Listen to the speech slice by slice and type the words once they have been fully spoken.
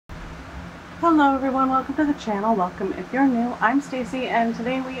Hello everyone, welcome to the channel. Welcome if you're new. I'm Stacy and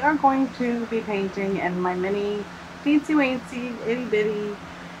today we are going to be painting in my mini teensy weensy itty bitty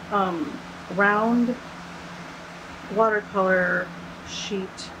round watercolor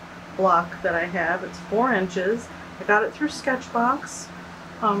sheet block that I have. It's 4 inches. I got it through Sketchbox.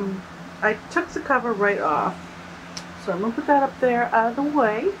 I took the cover right off, so I'm going to put that up there out of the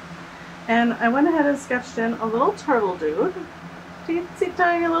way, and I went ahead and sketched in a little turtle dude. Teensy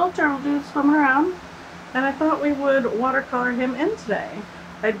tiny little turtle dude swimming around, and I thought we would watercolor him in today.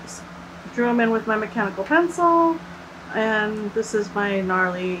 I drew him in with my mechanical pencil, and this is my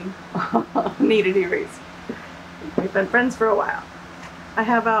gnarly kneaded erase. We've been friends for a while. I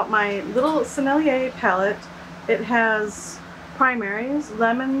have out my little Sennelier palette. It has primaries,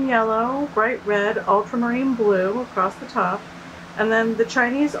 lemon yellow, bright red, ultramarine blue across the top, and then the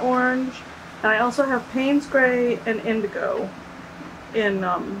Chinese orange, and I also have Payne's gray and indigo in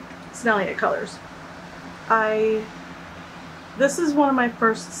Sennelier colors. This is one of my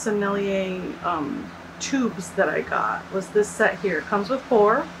first Sennelier tubes that I got, was this set here. It comes with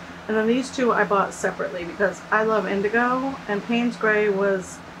 4, and then these 2 I bought separately because I love indigo, and Payne's gray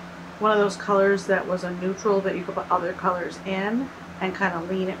was one of those colors that was a neutral that you could put other colors in and kind of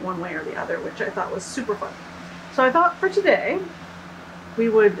lean it one way or the other, which I thought was super fun. So I thought for today we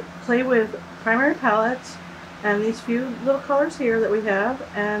would play with primary palettes and these few little colors here that we have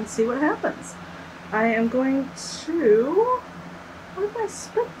and see what happens. I am going to, where'd my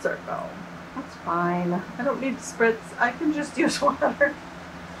spritzer go? That's fine. I don't need to spritz. I can just use water.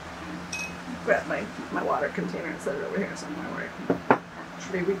 Grab my water container and set it over here somewhere where I can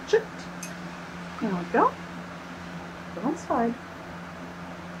actually reach it. There we go. Go on slide.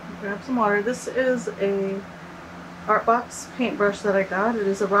 Grab some water. This is a Artbox paintbrush that I got. It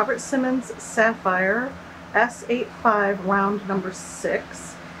is a Robert Simmons Sapphire S85 round number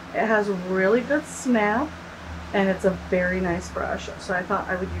 6. It has really good snap and it's a very nice brush, so I thought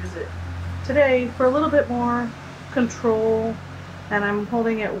I would use it today for a little bit more control, and I'm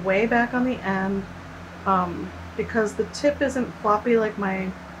holding it way back on the end because the tip isn't floppy like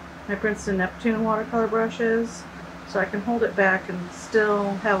my Princeton Neptune watercolor brush is, so I can hold it back and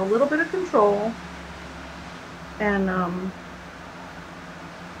still have a little bit of control and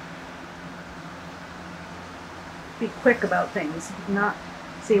be quick about things. Not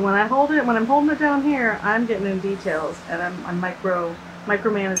see, when I'm holding it down here, I'm getting in details and I'm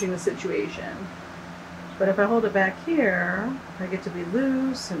micromanaging the situation. But if I hold it back here, I get to be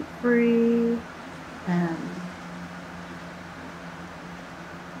loose and free and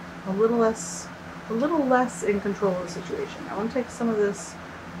a little less in control of the situation. I want to take some of this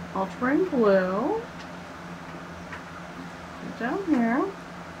ultramarine blue down here.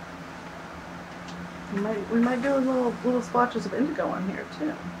 We might do little splotches of indigo on here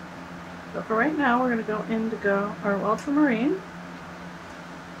too. But for right now, we're going to go indigo or ultramarine.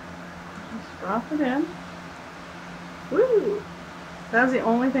 Just drop it in. Woo! That was the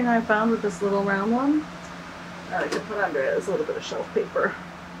only thing I found with this little round one. I can put under it is a little bit of shelf paper.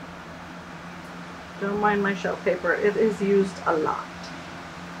 Don't mind my shelf paper. It is used a lot.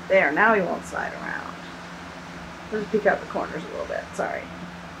 There, now he won't slide around. Let's peek out the corners a little bit. Sorry.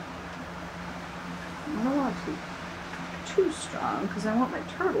 I don't want it to be too strong because I want my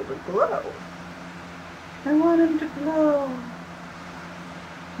turtle to glow. I want him to glow.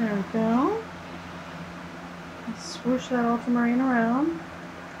 There we go. Let's swoosh that ultramarine around.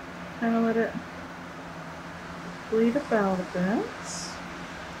 Kind of let it bleed about a bit.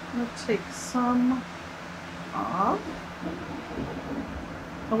 I'm going to take some off.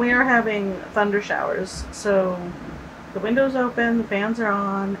 And we are having thunder showers, so the window's open, the fans are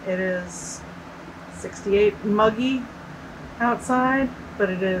on. It is 68 muggy outside, but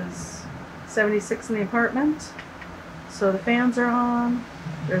it is 76 in the apartment. So the fans are on.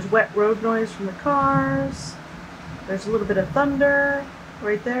 There's wet road noise from the cars. There's a little bit of thunder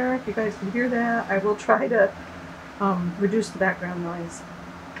right there. If you guys can hear that, I will try to reduce the background noise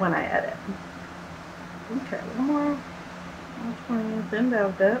when I edit. Okay, one more. Thinned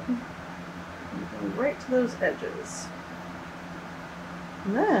out a bit. Go right to those edges.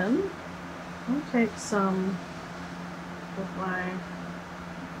 And then I'll take some of my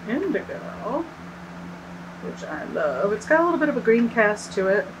indigo, which I love. It's got a little bit of a green cast to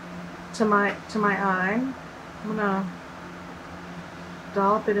it, to my eye. I'm gonna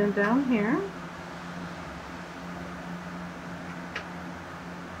dollop it in down here,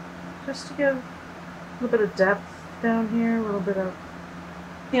 just to give a little bit of depth down here, a little bit of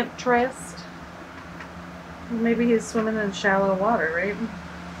interest. Maybe he's swimming in shallow water, right?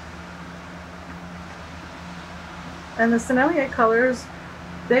 And the Sennelier colors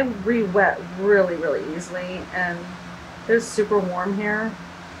they re-wet really, really easily, and it's super warm here,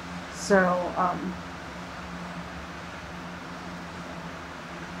 so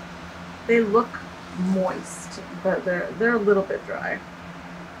they look moist, but they're a little bit dry.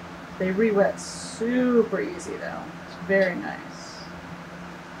 They re-wet super easy though. It's very nice.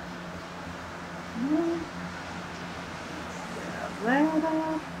 There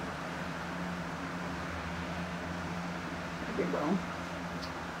we go.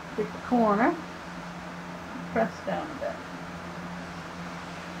 Take the corner, press down a bit.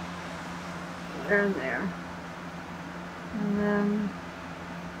 There and there. And then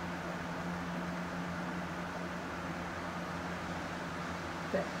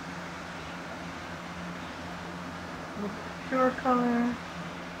there. A little pure color.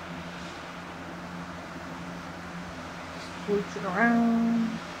 Swoosh it around.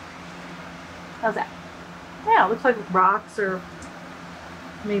 How's that? Yeah, it looks like rocks or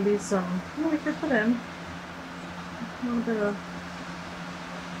maybe some, we could put in a little bit of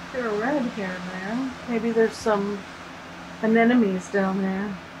pure red here and there. Maybe there's some anemones down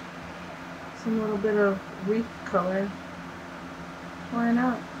there. Some little bit of reef color. Why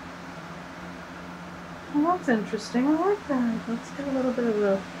not? Well, that's interesting. I like that. Let's get a little bit of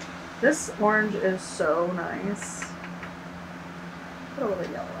the... This orange is so nice. Put a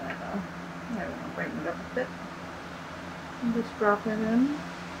little yellow in it though. I want to brighten it up a bit. And just drop it in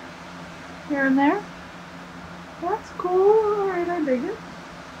here and there. That's cool. Alright, I dig it.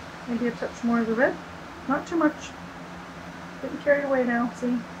 Maybe a touch more of the red. Not too much. Getting carried away now,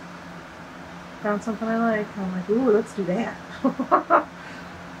 see? Found something I like. I'm like, ooh, let's do that.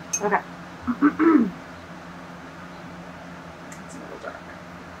 Okay. It's a little dark.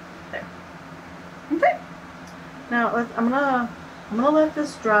 There. Okay. Now I'm gonna let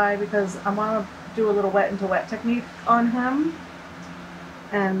this dry because I want to do a little wet into wet technique on him,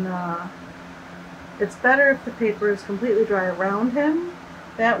 and it's better if the paper is completely dry around him.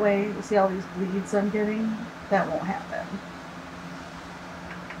 That way, you see all these bleeds I'm getting? That won't happen.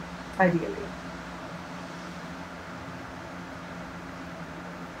 Ideally.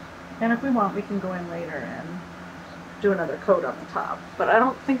 And if we want, we can go in later and do another coat on the top, but I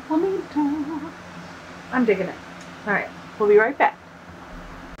don't think we'll need to. I'm digging it. Alright, we'll be right back.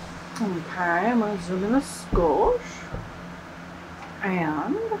 Okay, I'm going to zoom in a skosh,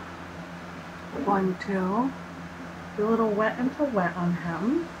 and we're going to do a little wet into wet on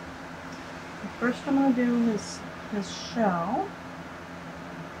him. First I'm going to do his shell.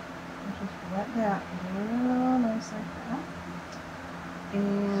 Just wet that real nice like that.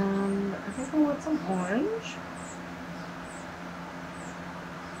 And I think I'll want some orange.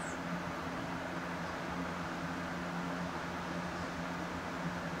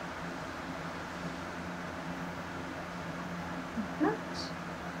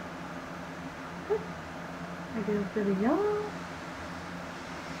 I do a bit of yellow.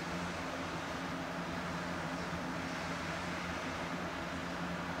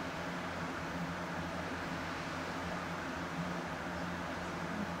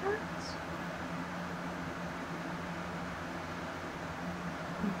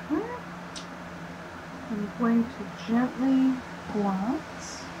 Okay. I'm going to gently blot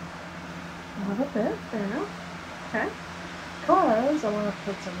a little bit there. Okay. Because I want to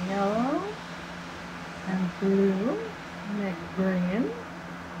put some yellow and blue, and green.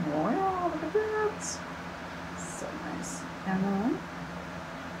 Wow, look at that. So nice. And then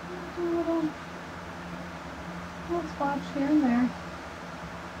do a little splotch here and there.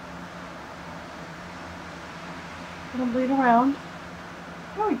 It'll bleed around.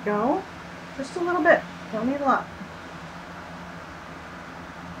 There we go. Just a little bit. Don't need a lot.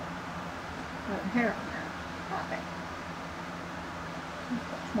 Got hair on there. Okay.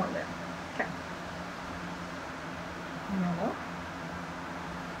 Much more there. Okay. Yellow.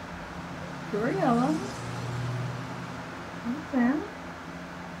 Pure yellow. Right there.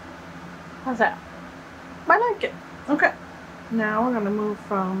 How's that? I like it. Okay. Now we're going to move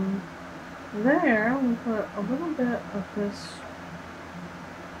from there. We'll put a little bit of this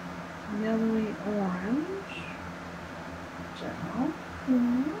yellowy orange gel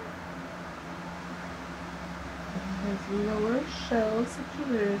here. And his lower shell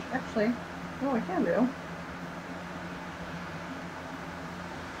situation. Actually, what I can do.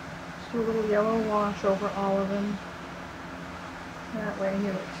 Just do a little yellow wash over all of them. That way he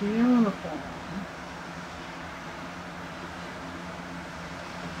looks uniform.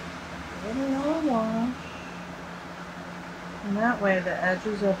 A little yellow wash. And that way the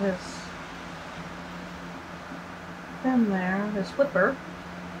edges of his pen there, his flipper,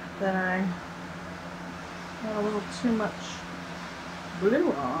 that I got a little too much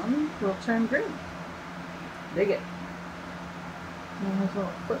blue on will turn green. Dig it. And there's a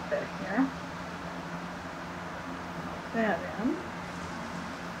little foot back here. Pop that in.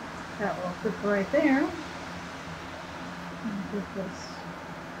 That little clip right there. And get this.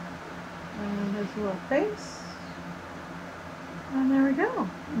 And his little face. And there we go.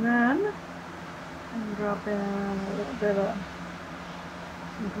 And then I'm drop in a little bit of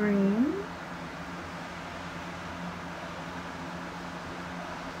green.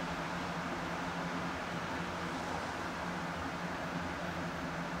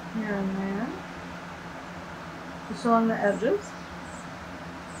 Here and there. Just along the edges.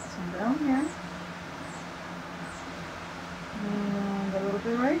 Some down here. And a little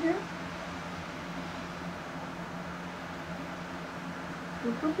bit right here.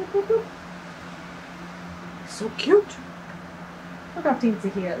 Boop, boop, boop, boop, boop. So cute. Look how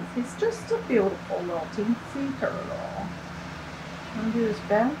teensy he is. He's just a beautiful little teensy turtle. I'm going to do this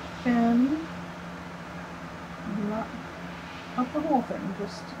back fin. Not up the whole thing,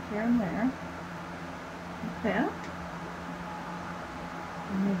 just here and there. Like that.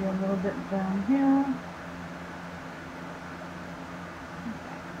 And maybe a little bit down here.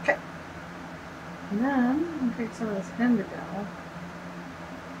 Okay. And then I'm going to take some of this indigo.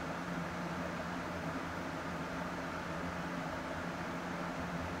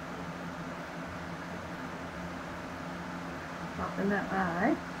 Pop in that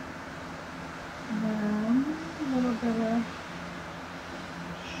eye. And then a little bit of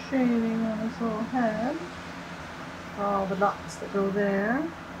shading on his little head. All the dots that go there.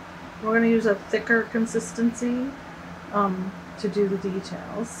 We're going to use a thicker consistency to do the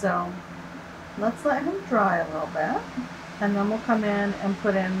details. So let's let him dry a little bit. And then we'll come in and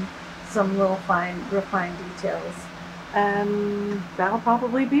put in some little refined details. And that'll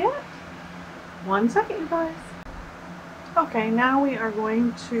probably be it. 1 second, you guys. Okay, now we are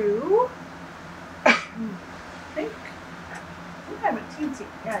going to, I think I have a teensy,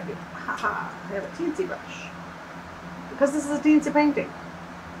 yeah I do, haha, I have a teensy brush. Because this is a teensy painting.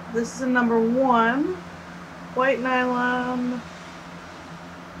 This is a #1, white nylon,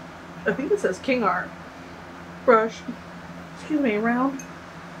 I think it says King Art brush, excuse me, round.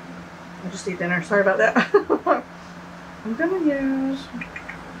 I just ate dinner, sorry about that. I'm going to use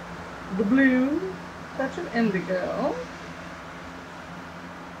the blue, touch of indigo.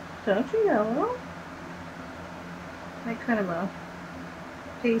 Touch of yellow. Make kind of a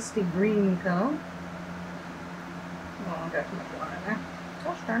pasty green color. Oh, I got too much water in there.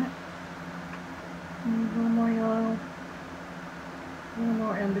 Gosh darn it. And a little more yellow. A little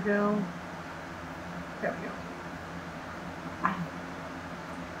more indigo. There we go. I'm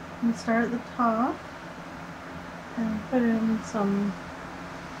going to start at the top and put in some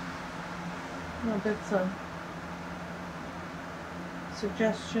little bits of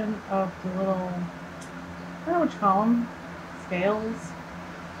suggestion of the little, I don't know what you call them, scales,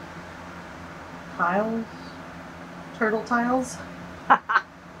 tiles, turtle tiles.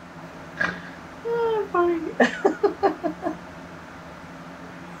 Oh, funny.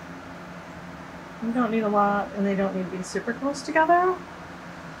 You don't need a lot, and they don't need to be super close together.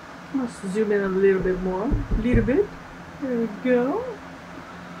 Let's zoom in a little bit more, a little bit. There we go.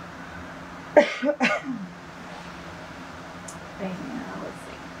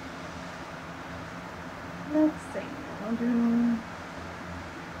 Let's see. I'll do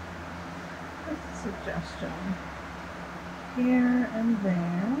a suggestion here and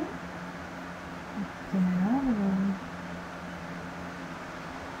there. And then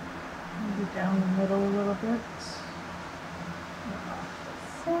maybe down the middle a little bit. Off the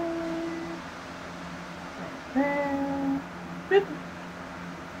side. Right there. Good.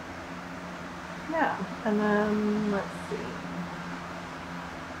 Yeah. And then let's see.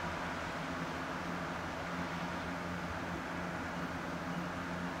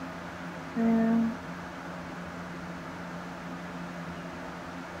 There.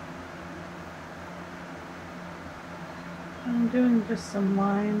 I'm doing just some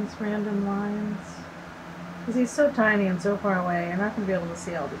lines, random lines, because he's so tiny and so far away, you're not going to be able to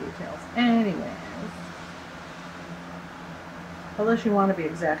see all the details. Anyways, unless you want to be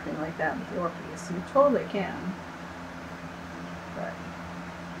exacting like that with your piece, you totally can. But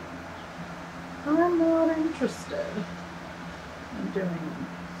I'm not interested in doing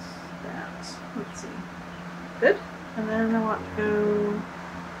that. Let's see. Good. And then I want to go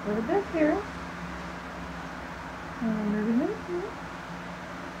a little bit here. And maybe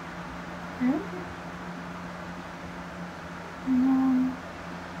here. And then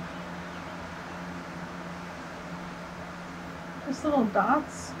just little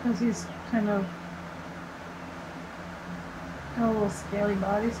dots, because he's kind of Got a little scaly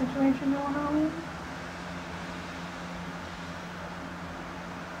body situation going on.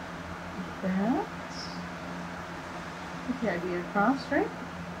 Like that. Get the idea across, right?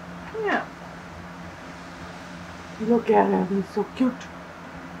 Yeah. Look at him, he's so cute.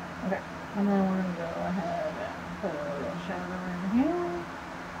 Okay, and then we're gonna go ahead and put a little shadow in here.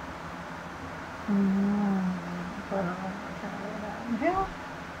 And put a little shadow down here.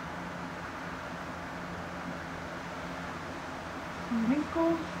 Some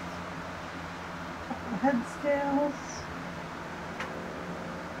wrinkles. A couple of head scales.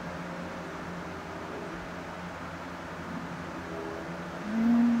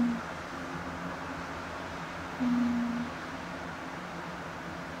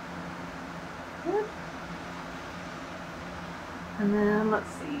 And then let's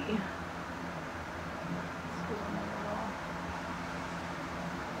see. Let's do another little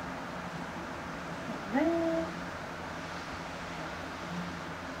there.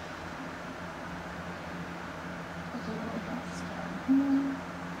 Put a little dots down here.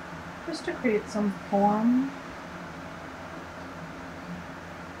 Just to create some form.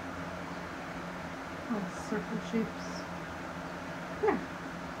 Little circle shapes. Yeah.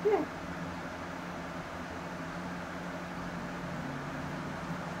 Yeah.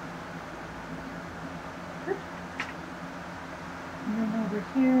 And then over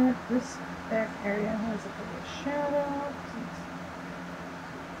here, this back area has a little shadow.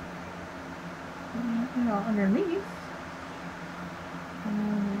 You know, underneath.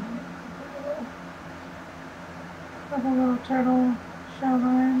 And a couple little turtle shell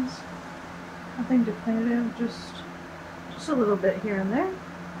lines. Nothing definitive, just a little bit here and there.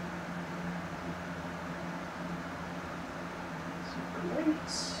 Super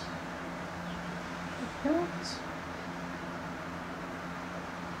light. Like that.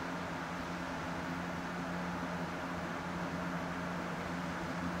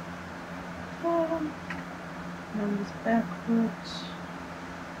 And then this back foot.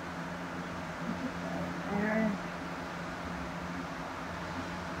 There.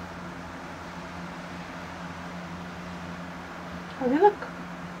 How do you look?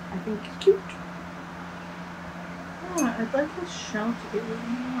 I think it's cute. Oh, I'd like this shell to be a little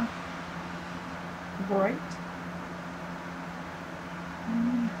more bright. There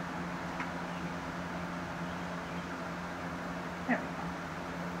we go.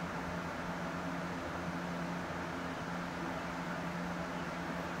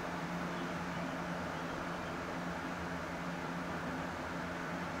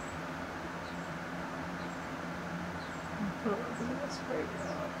 Put a little bit of this right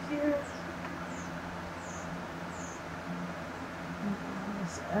up here. And on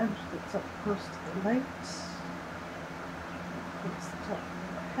this edge that's up close to the light. That's the top of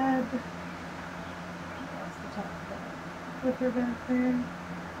the head. That's the top of the flipper back there.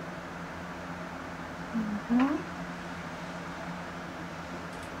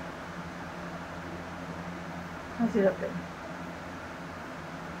 How's it looking?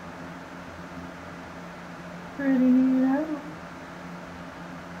 Pretty neat out.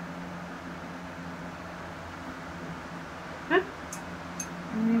 Good.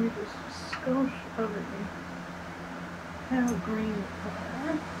 And maybe just a skosh of the pale green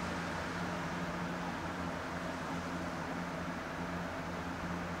color.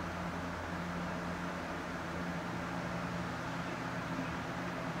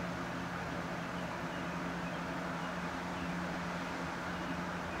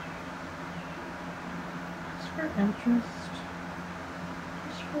 For interest,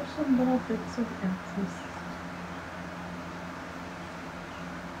 just for some little bits of interest.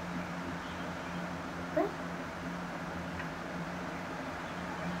 Okay.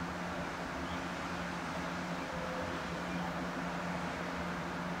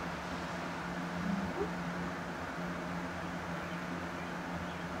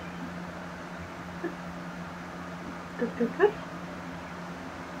 Good, good, good.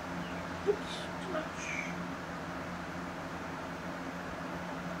 Oops, too much.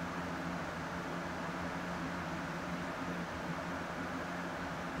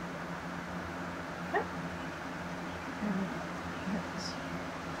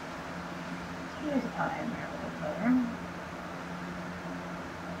 His eye in there a little better.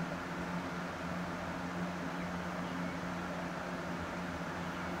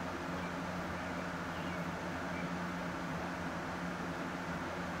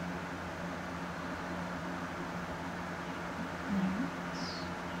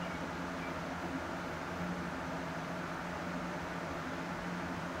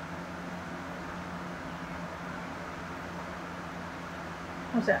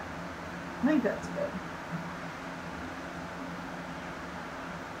 How's that? I think that's good.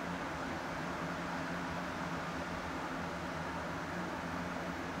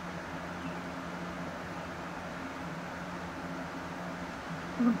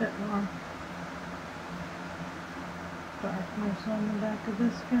 bit more darkness on the back of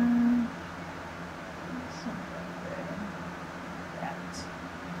this guy.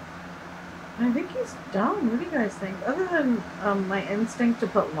 I think he's done. What do you guys think? Other than my instinct to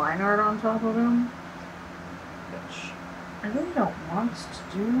put line art on top of him, which I really don't want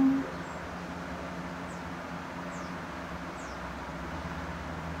to do.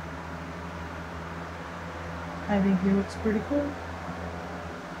 I think he looks pretty cool.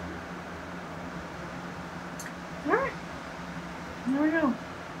 Alright, there we go.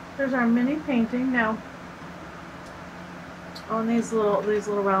 There's our mini painting. Now, on these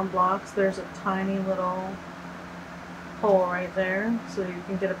little round blocks, there's a tiny little hole right there, so you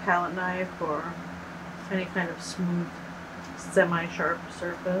can get a palette knife or any kind of smooth, semi-sharp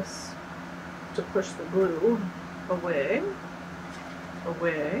surface to push the glue away,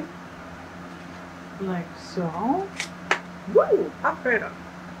 like so. Woo! Pop right up.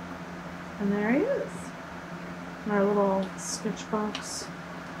 And there he is. Our little Sketchbox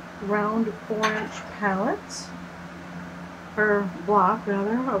round 4-inch palette. Or block,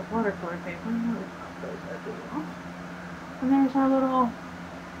 rather, of watercolor paper. And there's our little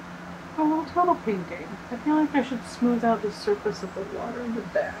turtle painting. I feel like I should smooth out the surface of the water in the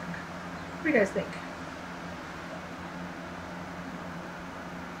back. What do you guys think?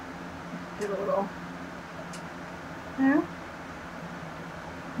 Get a little there.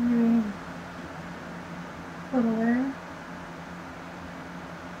 Maybe a little there.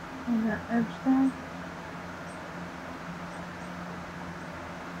 On that edge there.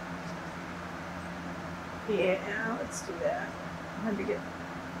 Yeah, let's do that. Let me get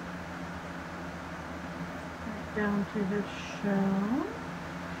right down to his shell.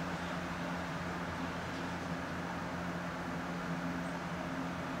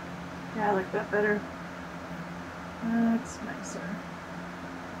 Yeah, I like that better. That's nicer.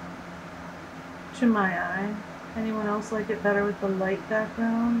 To my eye. Anyone else like it better with the light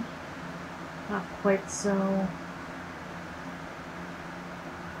background? Not quite so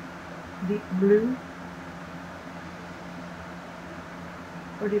deep blue?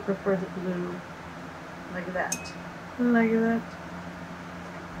 Or do you prefer the blue like that? Like that.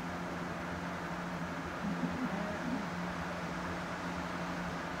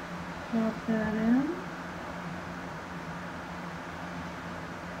 Drop that in.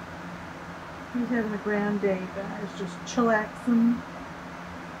 He's having a grand day, guys. Just chillaxing.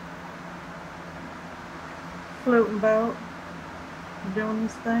 Floating about. Doing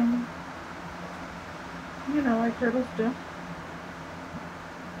his thing. You know, like turtles do.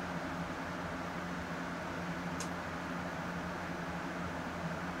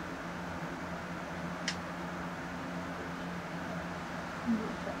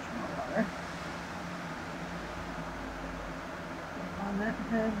 On that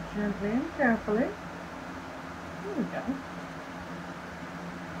head gently and carefully. There we go.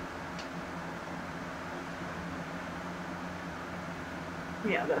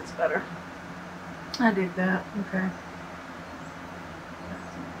 Yeah, that's better. I dig that. Okay.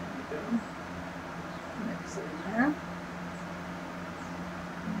 Mix it in there. A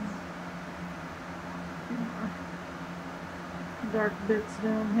few more dark bits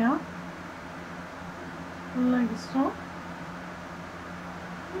down here. Like so.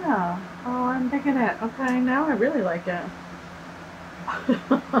 Yeah. Oh, I'm digging it. Okay, now I really like it.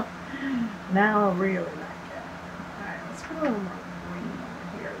 Now I really like it. Alright, let's put a little more green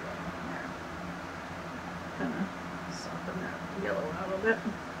over here. Kind of soften that yellow out a bit.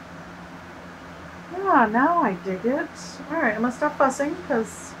 Yeah, now I dig it. Alright, I'm going to stop fussing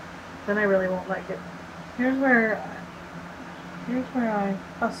because then I really won't like it. Here's where I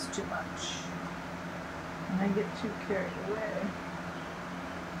fuss too much. And I get too carried away.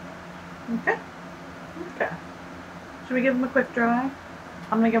 Okay. Okay. Should we give them a quick dry?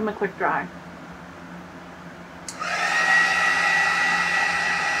 I'm going to give them a quick dry.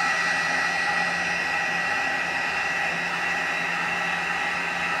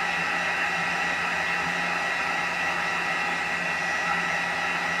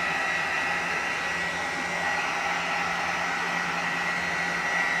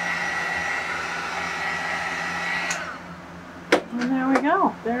 And there we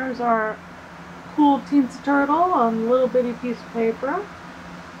go. There's our cool Tinsy Turtle on a little bitty piece of paper.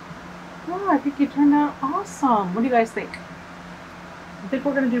 Oh, I think you turned out awesome. What do you guys think? I think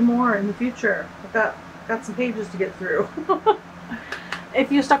we're going to do more in the future. I've got some pages to get through.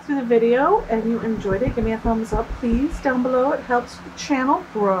 If you stuck through the video and you enjoyed it, give me a thumbs up, please, down below. It helps the channel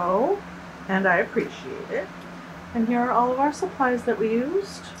grow, and I appreciate it. And here are all of our supplies that we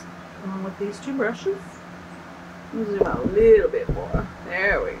used, along with these two brushes. Zoom out a little bit more.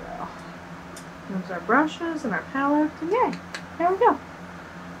 There we brushes and our palette, and yay, there we go.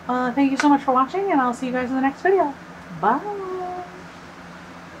 Thank you so much for watching, and I'll see you guys in the next video. Bye!